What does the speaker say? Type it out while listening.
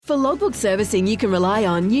For logbook servicing you can rely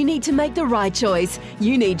on, you need to make the right choice.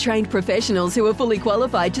 You need trained professionals who are fully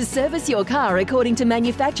qualified to service your car according to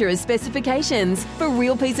manufacturer's specifications. For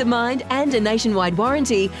real peace of mind and a nationwide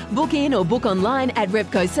warranty, book in or book online at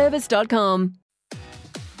repcoservice.com.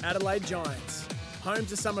 Adelaide Giants, home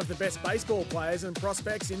to some of the best baseball players and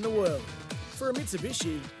prospects in the world. For a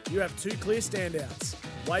Mitsubishi, you have two clear standouts,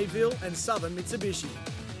 Wayville and Southern Mitsubishi,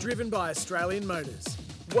 driven by Australian Motors.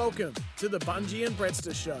 Welcome to the Bunji and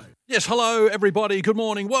Brettster Show. Yes, hello everybody. Good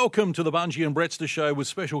morning. Welcome to the Bunji and Brettster Show with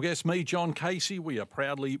special guest me, John Casey. We are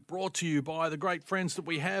proudly brought to you by the great friends that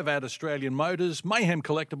we have at Australian Motors, Mayhem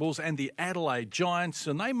Collectibles and the Adelaide Giants,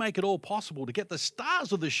 and they make it all possible to get the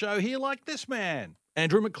stars of the show here like this man.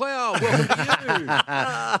 Andrew McLeod, welcome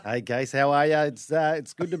to you. Hey, Case, how are you?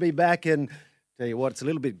 It's good to be back, and tell you what, it's a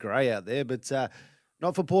little bit grey out there, but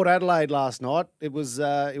not for Port Adelaide last night. It was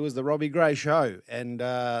the Robbie Gray show, and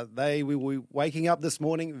we were waking up this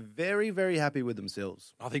morning very, very happy with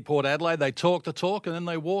themselves. I think Port Adelaide, they talked the talk and then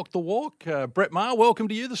they walked the walk. Brett Maher, welcome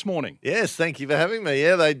to you this morning. Yes, thank you for having me.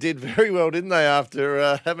 Yeah, they did very well, didn't they,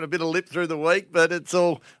 after having a bit of lip through the week, but it's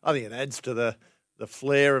all, I think it adds to the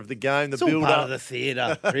flair of the game, the build-up. It's all part of the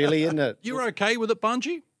theatre, really, isn't it? You're okay with it,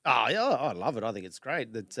 Bunji? Oh, yeah, I love it. I think it's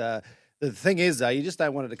great. That the thing is, though, you just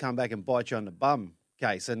don't want it to come back and bite you on the bum,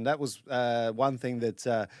 Case. And that was one thing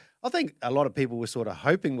that I think a lot of people were sort of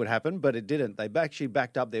hoping would happen, but it didn't. They actually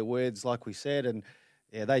backed up their words, like we said, and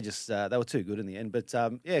yeah, they were too good in the end. But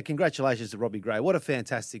yeah, congratulations to Robbie Gray. What a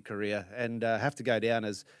fantastic career, and have to go down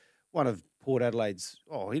as one of Port Adelaide's.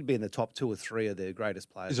 Oh, he'd be in the top 2 or 3 of their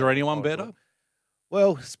greatest players. Is there anyone better?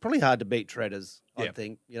 Well, it's probably hard to beat Treaders, I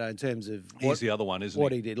think, in terms of he's the other one, isn't he?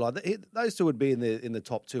 What he did. Like those two would be in the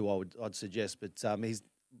top 2, I'd suggest.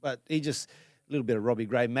 But he just a little bit of Robbie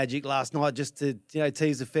Gray magic last night just to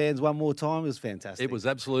tease the fans one more time. It was fantastic. It was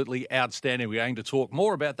absolutely outstanding. We're going to talk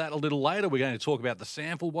more about that a little later. We're going to talk about the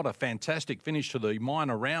sample. What a fantastic finish to the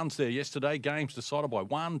minor rounds there yesterday. Games decided by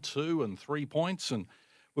 1, 2 and 3 points, and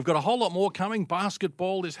we've got a whole lot more coming.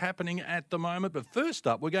 Basketball is happening at the moment. But first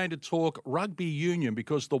up, we're going to talk rugby union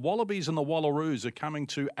because the Wallabies and the Wallaroos are coming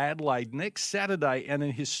to Adelaide next Saturday in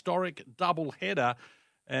a historic double-header.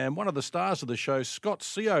 And one of the stars of the show, Scott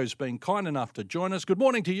SIO, has been kind enough to join us. Good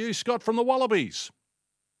morning to you, Scott, from the Wallabies.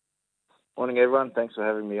 Morning, everyone. Thanks for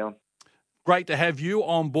having me on. Great to have you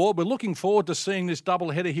on board. We're looking forward to seeing this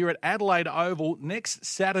doubleheader here at Adelaide Oval next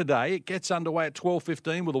Saturday. It gets underway at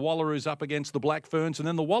 12:15 with the Wallaroos up against the Black Ferns, and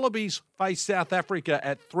then the Wallabies face South Africa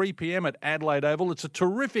at 3 p.m. at Adelaide Oval. It's a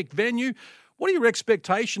terrific venue. What are your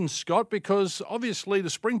expectations, Scott? Because obviously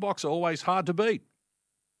the Springboks are always hard to beat.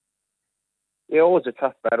 Yeah, always a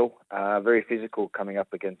tough battle. Very physical coming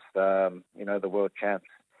up against the world champs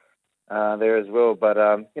there as well. But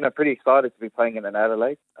pretty excited to be playing in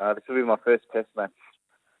Adelaide. This will be my first Test match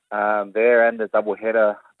there, and the double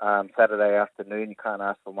header Saturday afternoon. You can't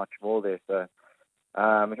ask for much more there. So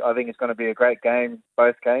I think it's going to be a great game,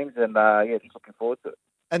 both games, and just looking forward to it.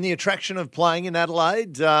 And the attraction of playing in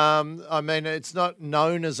Adelaide, it's not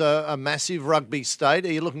known as a massive rugby state.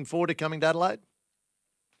 Are you looking forward to coming to Adelaide?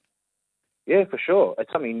 Yeah, for sure.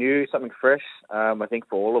 It's something new, something fresh. I think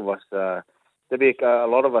for all of us, there'll be a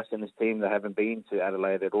lot of us in this team that haven't been to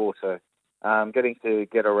Adelaide at all. So getting to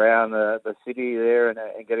get around the city there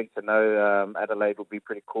and getting to know Adelaide will be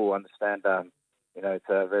pretty cool. Understand, it's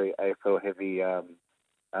a very AFL-heavy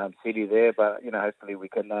city there, but hopefully we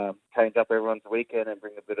can change up everyone's weekend and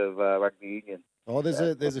bring a bit of rugby union. Oh,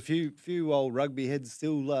 there's a few old rugby heads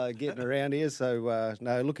still getting around here. So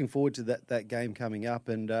looking forward to that game coming up,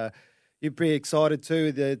 and you're pretty excited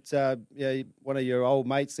too that one of your old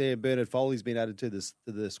mates there, Bernard Foley's been added to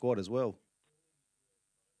the squad as well.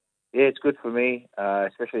 Yeah, it's good for me,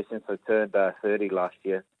 especially since I turned 30 last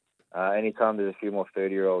year. Anytime there's a few more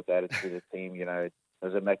 30-year-olds added to the team, it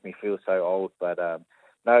doesn't make me feel so old. But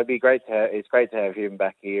it'd be great it's great to have him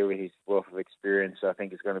back here with his wealth of experience. I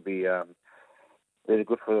think it's going to be really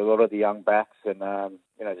good for a lot of the young backs, and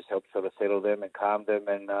just help sort of settle them and calm them,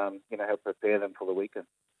 and help prepare them for the weekend.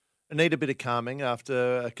 Need a bit of calming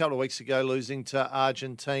after a couple of weeks ago losing to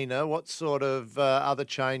Argentina. What sort of other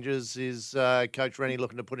changes is Coach Rennie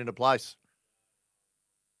looking to put into place?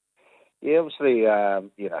 Yeah, obviously,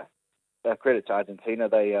 credit to Argentina.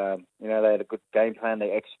 They had a good game plan.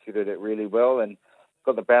 They executed it really well and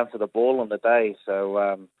got the bounce of the ball on the day. So,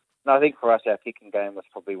 I think for us, our kicking game was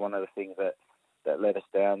probably one of the things that let us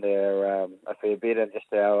down there a fair bit, and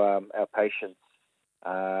just our patience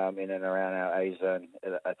in and around our A zone,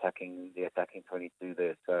 attacking 22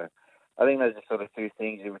 there. So I think those are sort of two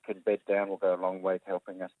things. If we can bed down, we'll go a long way to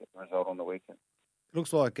helping us get the result on the weekend. It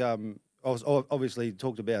looks like obviously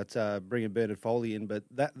talked about bringing Bernard Foley in, but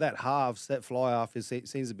that fly half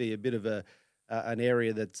seems to be a bit of an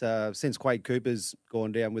area that since Quade Cooper's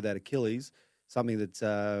gone down with that Achilles, something that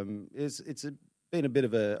been a bit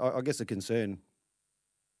of a concern.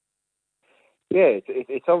 Yeah,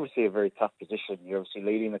 it's obviously a very tough position. You're obviously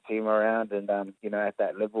leading the team around, and at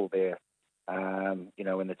that level there,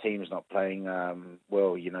 when the team's not playing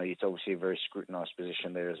well, it's obviously a very scrutinised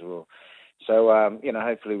position there as well. So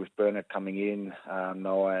hopefully with Bernard coming in,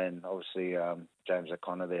 Noah, and obviously James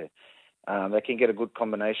O'Connor there, they can get a good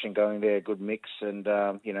combination going there, a good mix, and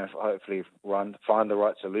hopefully find the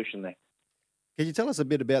right solution there. Can you tell us a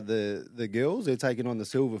bit about the girls? They're taking on the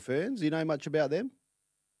Silver Ferns. Do you know much about them?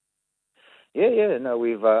 Yeah. No,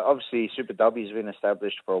 we've obviously Super W's been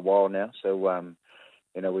established for a while now, so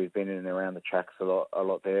we've been in and around the tracks a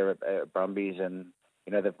lot there at Brumbies, and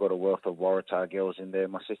they've got a wealth of Waratah girls in there.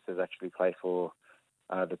 My sisters actually play for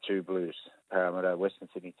the Two Blues, Parramatta Western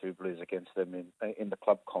Sydney Two Blues, against them in the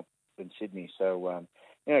club comp in Sydney. So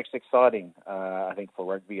it's exciting. I think for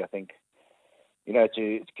rugby, I think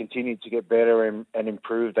to continue to get better and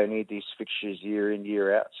improve, they need these fixtures year in,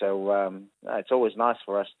 year out. So it's always nice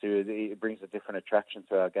for us it brings a different attraction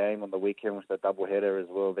to our game on the weekend with the double header as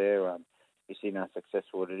well there. You've seen how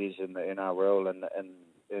successful it is in the NRL and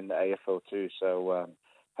in the AFL too. So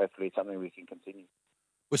hopefully it's something we can continue.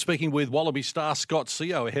 We're speaking with Wallaby star Scott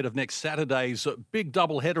SIO ahead of next Saturday's big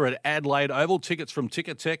doubleheader at Adelaide Oval. Tickets from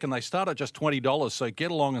Ticket Tech, and they start at just $20, so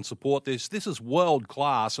get along and support this. This is world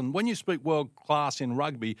class, and when you speak world class in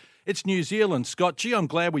rugby, it's New Zealand. Scott, gee, I'm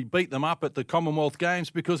glad we beat them up at the Commonwealth Games,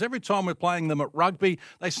 because every time we're playing them at rugby,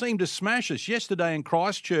 they seem to smash us. Yesterday in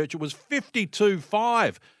Christchurch, it was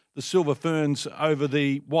 52-5, the Silver Ferns over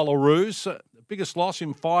the Wallaroos. Biggest loss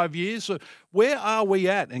in 5 years. So where are we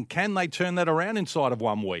at, and can they turn that around inside of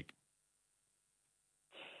 1 week?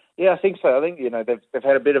 Yeah, I think so. I think they've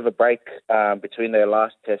had a bit of a break between their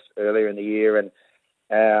last test earlier in the year and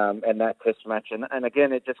that test match, and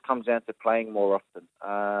again it just comes down to playing more often.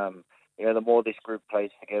 The more this group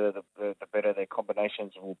plays together, the better their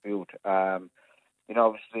combinations will build.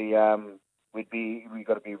 Obviously we've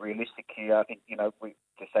got to be realistic here. I think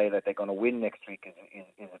to say that they're going to win next week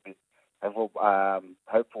is a bit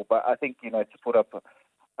hopeful, but I think to put up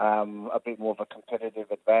a bit more of a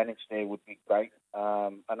competitive advantage there would be great,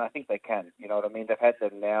 and I think they can. You know what I mean? They've had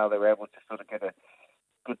them now; they're able to sort of get a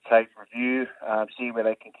good tape review, see where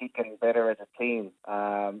they can keep getting better as a team,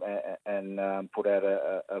 and put out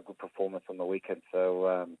a good performance on the weekend.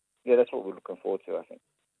 So that's what we're looking forward to, I think.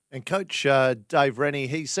 And Coach Dave Rennie,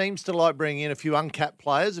 he seems to like bringing in a few uncapped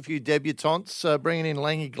players, a few debutantes, bringing in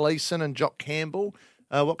Langy Gleeson and Jock Campbell.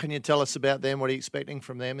 What can you tell us about them? What are you expecting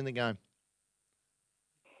from them in the game?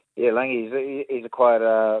 Yeah, Langy, he's quite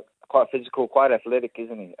physical, quite athletic,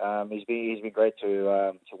 isn't he? He's been great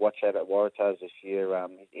to watch out at Waratahs this year.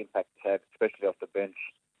 His impact he's had, especially off the bench.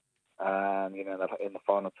 In the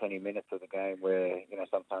final 20 minutes of the game, where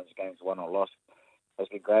sometimes the game's won or lost, has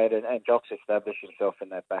been great. And Jock's established himself in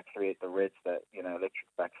that back three at the Reds, that electric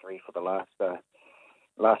back three for the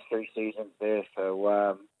last 3 seasons there.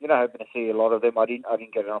 So hoping to see a lot of them. I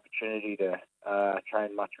didn't get an opportunity to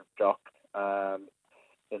train much with Jock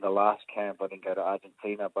in the last camp. I didn't go to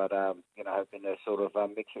Argentina, but hoping to sort of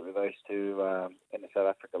mix it with those two in the South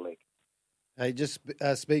Africa League. Hey, just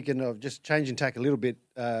speaking of just changing tack a little bit,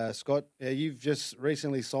 Scott, you've just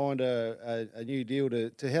recently signed a new deal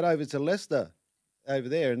to head over to Leicester over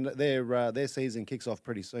there, and their season kicks off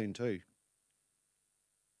pretty soon too.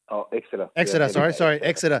 Oh, Exeter. Exeter,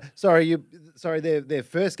 Exeter. Their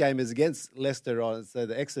first game is against Leicester so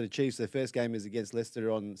the Exeter Chiefs, their first game is against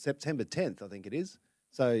Leicester on September 10th, I think it is.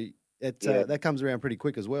 So that comes around pretty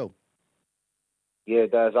quick as well. Yeah,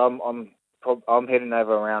 it does. I'm heading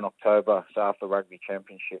over around October, so after Rugby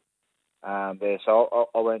Championship there. So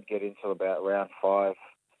I won't get until about round 5,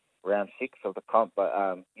 round 6 of the comp.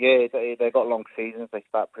 But they got long seasons. They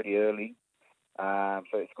start pretty early.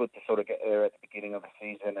 So it's good to sort of get there at the beginning of the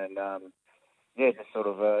season and, just sort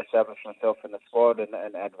of establish myself in the squad and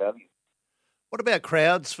add value. What about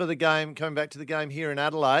crowds for the game, coming back to the game here in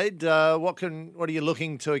Adelaide? What are you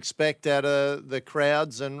looking to expect out of the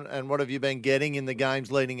crowds, and what have you been getting in the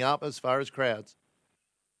games leading up as far as crowds?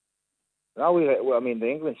 No, the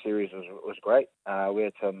England series was great. We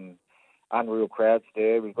had some unreal crowds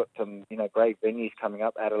there. We've got some, great venues coming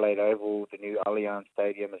up, Adelaide Oval, the new Allianz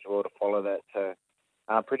Stadium as well to follow that. So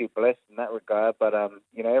I'm pretty blessed in that regard. But,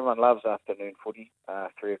 everyone loves afternoon footy,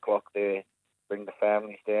 3 o'clock there, bring the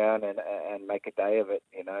families down and make a day of it,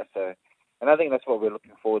 So, and I think that's what we're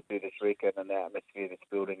looking forward to this weekend and the atmosphere that's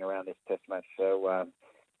building around this test match. So, I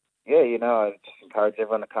just encourage everyone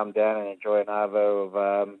everyone to come down and enjoy an arvo of,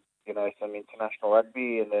 some international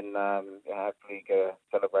rugby, and then hopefully go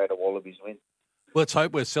celebrate a Wallabies win. Let's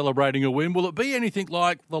hope we're celebrating a win. Will it be anything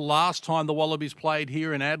like the last time the Wallabies played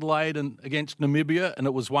here in Adelaide and against Namibia, and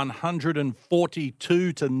it was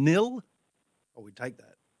 142-0? Oh, we take that.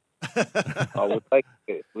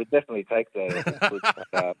 We'll definitely take that. It's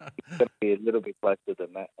going to be a little bit closer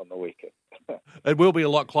than that on the weekend. It will be a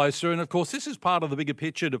lot closer. And, of course, this is part of the bigger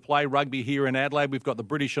picture to play rugby here in Adelaide. We've got the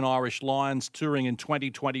British and Irish Lions touring in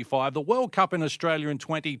 2025, the World Cup in Australia in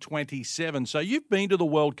 2027. So you've been to the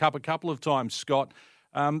World Cup a couple of times, Scott.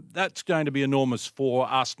 That's going to be enormous for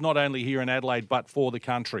us, not only here in Adelaide, but for the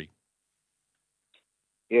country.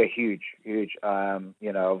 Yeah, huge.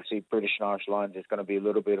 Obviously British and Irish Lions is going to be a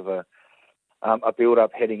little bit of a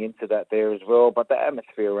build-up heading into that there as well. But the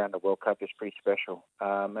atmosphere around the World Cup is pretty special,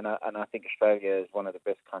 and I think Australia is one of the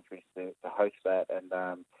best countries to host that and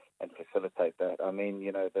facilitate that. I mean,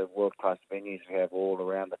 the world-class venues we have all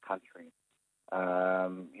around the country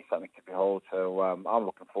is something to behold. So I'm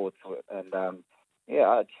looking forward to it, and I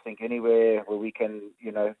just think anywhere where we can,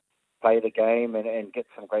 play the game and get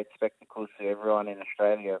some great spectacles to everyone in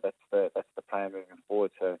Australia. That's the plan moving forward.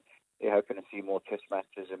 So, hoping to see more test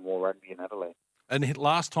matches and more rugby in Adelaide. And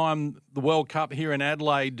last time the World Cup here in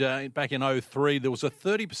Adelaide back in 2003, there was a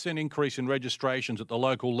 30% increase in registrations at the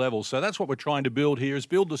local level. So that's what we're trying to build here, is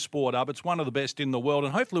build the sport up. It's one of the best in the world,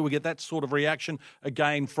 and hopefully we'll get that sort of reaction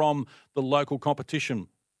again from the local competition.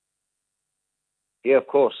 Yeah, of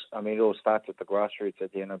course. I mean, it all starts at the grassroots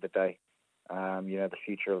at the end of the day. The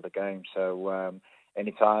future of the game. So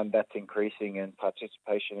anytime that's increasing and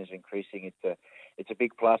participation is increasing, it's a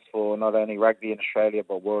big plus for not only rugby in Australia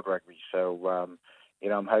but world rugby. So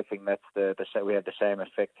I'm hoping that's we have the same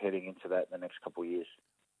effect heading into that in the next couple of years.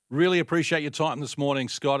 Really appreciate your time this morning,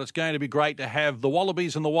 Scott. It's going to be great to have the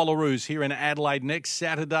Wallabies and the Wallaroos here in Adelaide next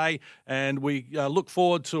Saturday, and we look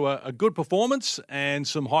forward to a good performance and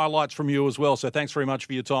some highlights from you as well. So thanks very much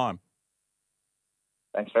for your time.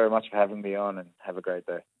 Thanks very much for having me on, and have a great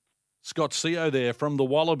day. Scott SIO there from the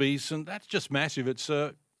Wallabies, and that's just massive. It's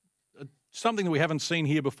something that we haven't seen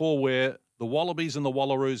here before, where the Wallabies and the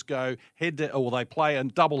Wallaroos go they play a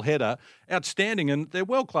double header. Outstanding, and they're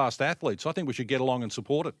world-class athletes. I think we should get along and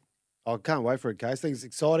support it. I can't wait for it, Case. I think it's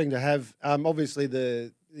exciting to have. Obviously,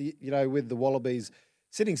 with the Wallabies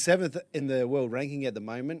sitting 7th in the world ranking at the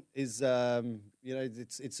moment is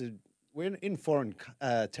we're in foreign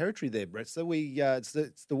territory there, Brett. So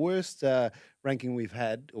it's the worst ranking we've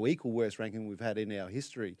had, or equal worst ranking we've had in our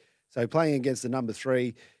history. So playing against the number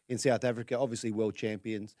 3 in South Africa, obviously world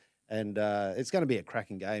champions, and it's going to be a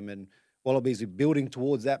cracking game. And Wallabies are building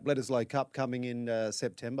towards that Brettster Cup coming in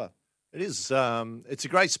September. It is. It's a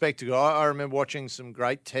great spectacle. I remember watching some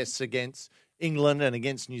great tests against England and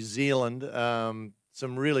against New Zealand.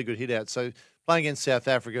 Some really good hitouts. So playing against South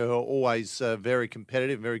Africa, who are always very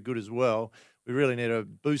competitive, very good as well, we really need to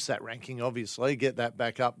boost that ranking, obviously, get that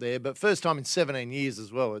back up there. But first time in 17 years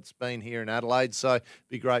as well, it's been here in Adelaide, so it'd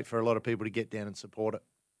be great for a lot of people to get down and support it.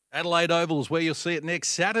 Adelaide Oval is where you'll see it next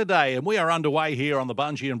Saturday, and we are underway here on the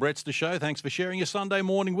Bunji and Brettster Show. Thanks for sharing your Sunday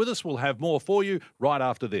morning with us. We'll have more for you right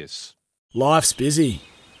after this. Life's busy.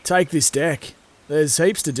 Take this deck. There's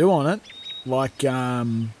heaps to do on it, like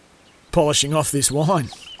polishing off this wine.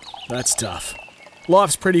 That's tough.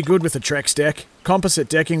 Life's pretty good with a Trex deck. Composite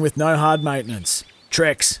decking with no hard maintenance.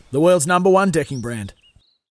 Trex, the world's #1 decking brand.